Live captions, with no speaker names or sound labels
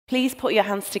Please put your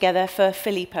hands together for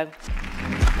Filippo.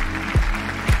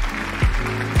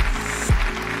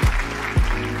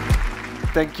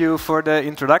 Thank you for the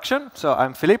introduction. So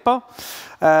I'm Filippo.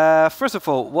 First of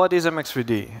all, what is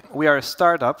MX3D? We are a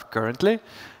startup currently,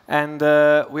 and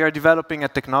we are developing a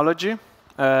technology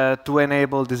to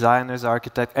enable designers,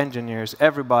 architects, engineers,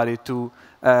 everybody to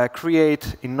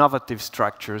create innovative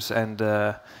structures and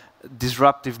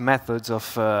disruptive methods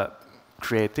of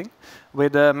creating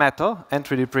with metal and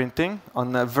 3D printing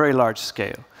on a very large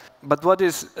scale. But what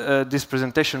is this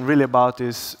presentation really about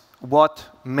is what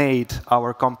made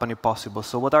our company possible.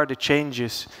 So what are the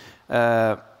changes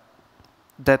that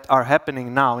are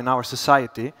happening now in our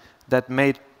society that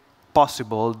made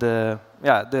possible the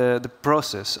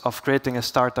process of creating a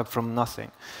startup from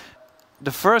nothing?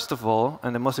 The first of all,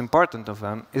 and the most important of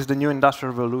them, is the new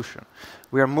industrial revolution.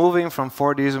 We are moving from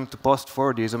 4Dism to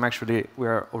post-4Dism. Actually, we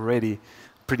are already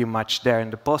pretty much there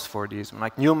in the post-4Dism,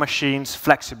 like new machines,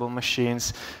 flexible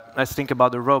machines. Let's think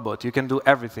about the robot. You can do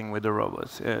everything with the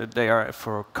robot. They are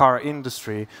for car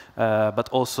industry, but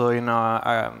also in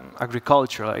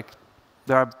agriculture. Like,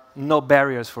 there are no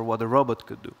barriers for what a robot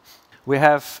could do. We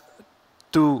have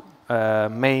two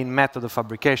main methods of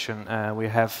fabrication. We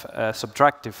have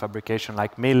subtractive fabrication,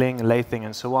 like milling, lathing,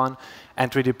 and so on,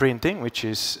 and 3D printing, which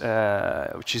is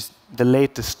the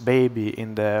latest baby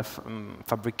in the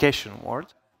fabrication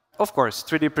world. Of course,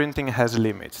 3D printing has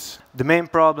limits. The main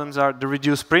problems are the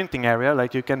reduced printing area,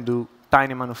 like you can do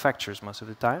tiny manufactures most of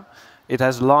the time. It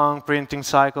has long printing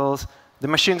cycles. The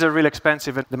machines are really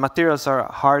expensive, and the materials are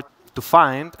hard to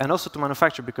find and also to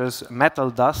manufacture, because metal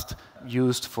dust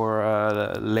used for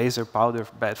laser powder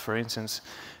bed, for instance,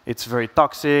 it's very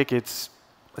toxic. It's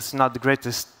not the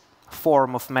greatest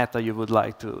form of metal you would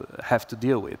like to have to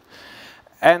deal with.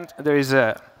 And there is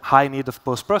a high need of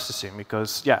post-processing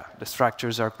because, yeah, the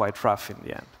structures are quite rough in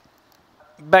the end.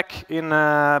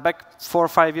 Back 4 or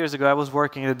 5 years ago, I was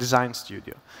working in a design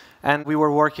studio, and we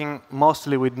were working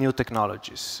mostly with new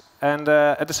technologies. And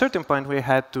at a certain point, we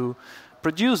had to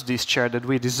produce this chair that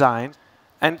we designed.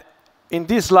 And in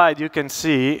this slide, you can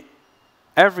see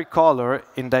every color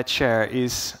in that chair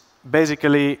is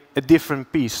basically a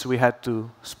different piece we had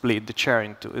to split the chair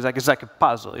into. It's like a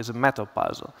puzzle. It's a metal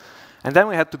puzzle. And then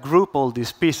we had to group all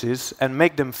these pieces and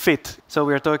make them fit. So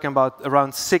we are talking about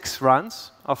around 6 runs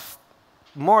of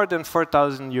more than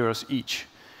 4,000 euros each.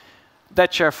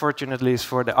 That chair, fortunately, is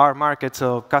for the R market,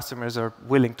 so customers are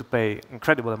willing to pay an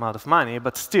incredible amount of money,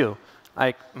 but still,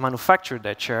 I manufactured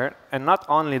that chair, and not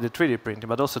only the 3D printing,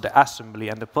 but also the assembly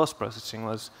and the post-processing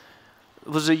was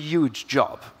a huge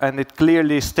job. And it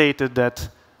clearly stated that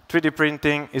 3D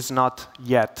printing is not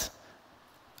yet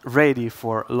ready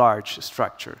for large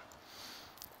structure.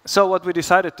 So what we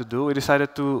decided to do, we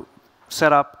decided to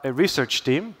set up a research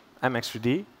team,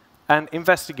 MX3D, and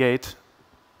investigate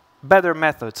better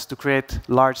methods to create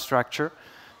large structure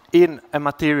in a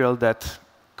material that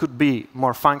could be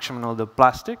more functional than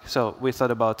plastic. So we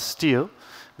thought about steel,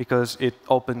 because it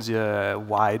opens a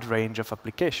wide range of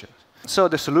applications. So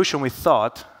the solution we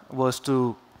thought was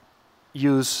to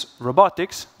use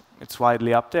robotics, it's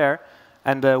widely up there,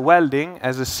 and welding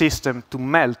as a system to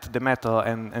melt the metal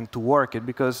and to work it,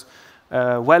 because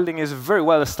welding is a very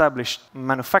well-established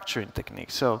manufacturing technique.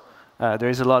 So there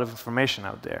is a lot of information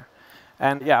out there.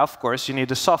 And yeah, of course, you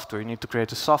need a software. You need to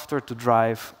create a software to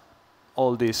drive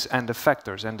all these and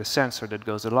effectors and the sensor that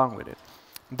goes along with it.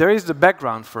 There is the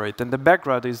background for it, and the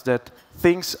background is that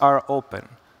things are open.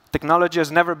 Technology has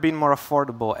never been more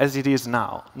affordable as it is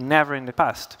now, never in the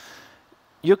past.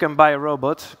 You can buy a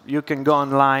robot, you can go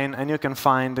online, and you can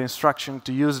find the instruction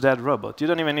to use that robot. You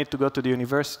don't even need to go to the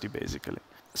university, basically.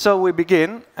 So we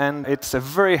begin, and it's a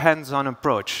very hands-on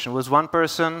approach. It was one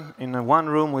person in one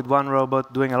room with one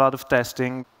robot doing a lot of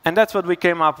testing. And that's what we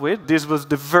came up with. This was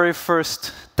the very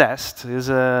first test. Is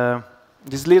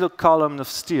this little column of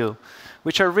steel,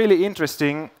 which are really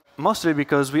interesting, mostly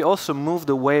because we also moved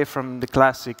away from the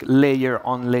classic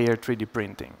layer-on-layer 3D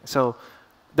printing. So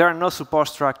there are no support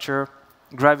structure.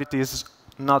 Gravity is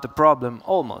not a problem,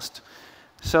 almost.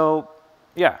 So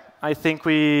yeah, I think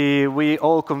we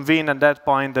all convened at that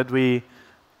point that we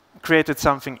created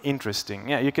something interesting.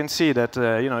 Yeah, you can see that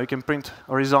you can print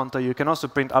horizontal. You can also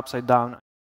print upside down.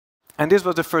 And this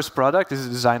was the first product. This is a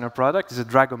designer product. It's a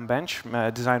Dragon Bench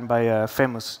designed by a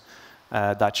famous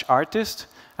Dutch artist.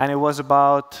 And it was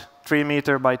about 3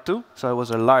 meters by 2, so it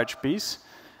was a large piece.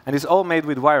 And it's all made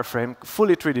with wireframe,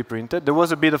 fully 3D printed. There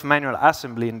was a bit of manual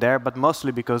assembly in there, but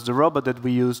mostly because the robot that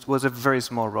we used was a very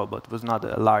small robot. It was not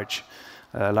a large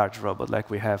robot like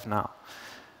we have now.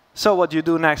 So what you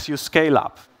do next, you scale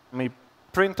up. We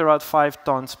print around 5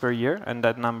 tons per year, and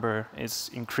that number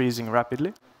is increasing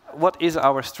rapidly. What is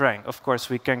our strength? Of course,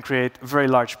 we can create a very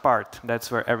large part.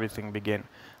 That's where everything begins.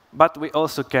 But we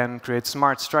also can create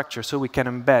smart structures, so we can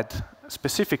embed a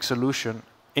specific solution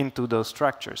into those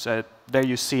structures. There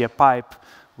you see a pipe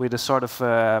with a sort of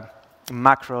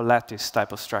macro lattice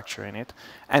type of structure in it,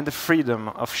 and the freedom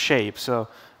of shape. So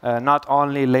not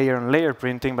only layer on layer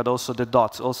printing, but also the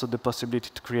dots, also the possibility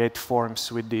to create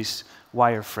forms with this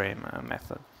wireframe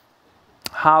method.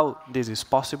 How this is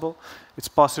possible? It's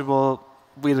possible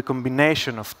with a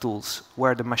combination of tools,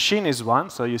 where the machine is one,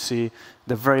 so you see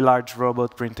the very large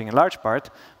robot printing a large part,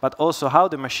 but also how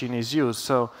the machine is used.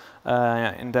 So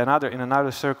in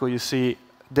another circle, you see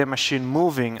the machine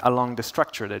moving along the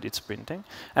structure that it's printing.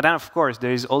 And then, of course,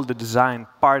 there is all the design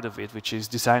part of it, which is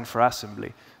designed for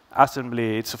assembly.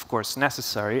 Assembly, it's, of course,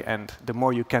 necessary, and the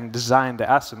more you can design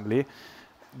the assembly,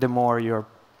 the more your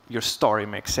story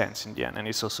makes sense in the end, and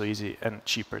it's also easy and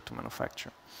cheaper to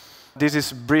manufacture. This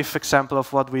is a brief example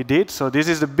of what we did. So this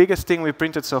is the biggest thing we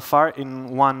printed so far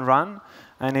in one run,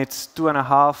 and it's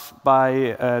 2.5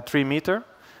 by 3 meter.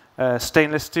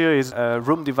 Stainless steel is a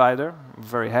room divider,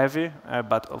 very heavy,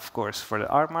 but of course for the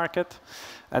art market.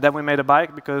 And then we made a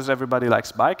bike because everybody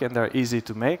likes bike and they're easy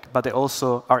to make, but they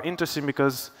also are interesting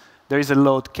because there is a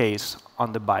load case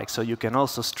on the bike, so you can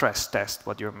also stress test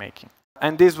what you're making.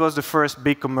 And this was the first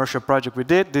big commercial project we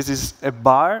did. This is a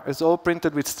bar. It's all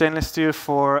printed with stainless steel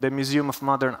for the Museum of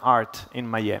Modern Art in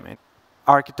Miami.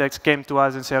 Architects came to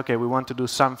us and said, OK, we want to do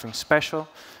something special.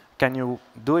 Can you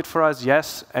do it for us?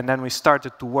 Yes. And then we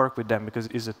started to work with them because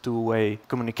it's a two-way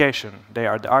communication. They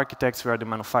are the architects, we are the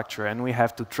manufacturer, and we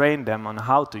have to train them on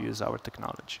how to use our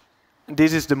technology.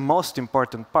 This is the most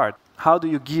important part. How do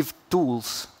you give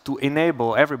tools to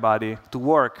enable everybody to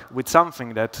work with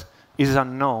something that is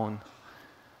unknown?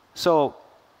 So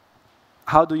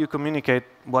how do you communicate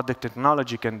what the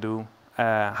technology can do,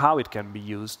 how it can be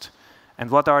used, and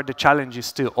what are the challenges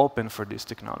still open for this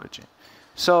technology?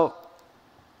 So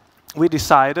we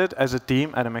decided as a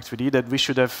team at MX3D that we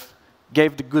should have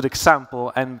gave the good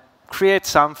example and create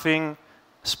something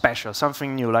special,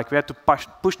 something new. Like we had to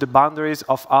push the boundaries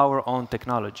of our own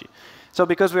technology. So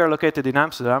because we are located in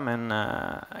Amsterdam, and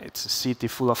it's a city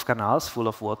full of canals, full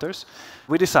of waters,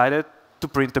 we decided to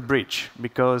print a bridge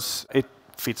because it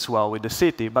fits well with the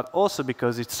city, but also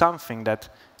because it's something that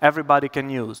everybody can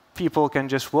use. People can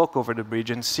just walk over the bridge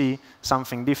and see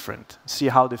something different, see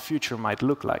how the future might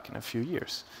look like in a few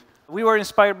years. We were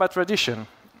inspired by tradition.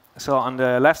 So on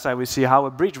the left side, we see how a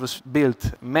bridge was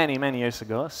built many, many years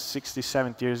ago, 60,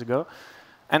 70 years ago,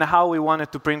 and how we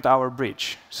wanted to print our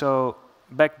bridge. So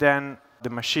back then, the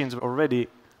machines already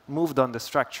moved on the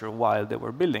structure while they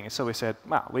were building it. So we said,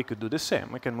 well, we could do the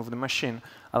same. We can move the machine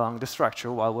along the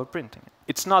structure while we're printing it.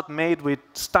 It's not made with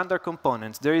standard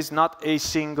components. There is not a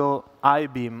single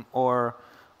I-beam or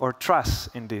truss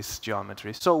in this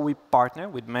geometry. So we partner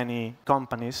with many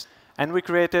companies, and we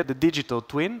created the digital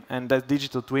twin. And that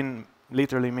digital twin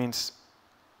literally means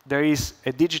there is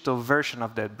a digital version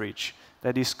of that bridge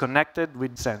that is connected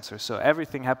with sensors. So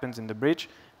everything happens in the bridge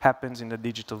happens in the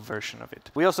digital version of it.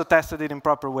 We also tested it in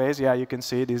proper ways. Yeah, you can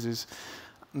see this is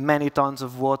many tons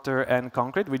of water and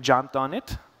concrete. We jumped on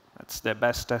it. That's the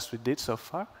best test we did so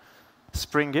far.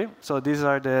 Springy. So these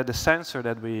are the sensor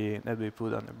that we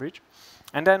put on the bridge.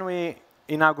 And then we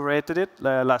inaugurated it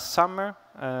last summer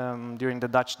during the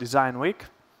Dutch Design Week.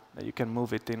 You can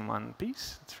move it in one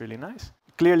piece. It's really nice.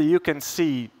 Clearly, you can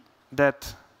see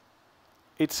that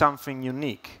it's something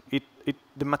unique.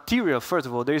 The material, first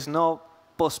of all, there is no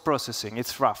post-processing.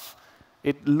 It's rough.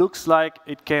 It looks like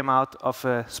it came out of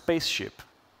a spaceship.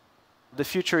 The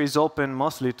future is open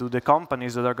mostly to the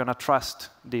companies that are going to trust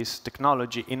this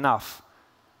technology enough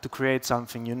to create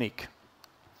something unique.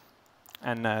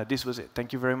 And this was it.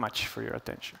 Thank you very much for your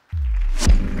attention.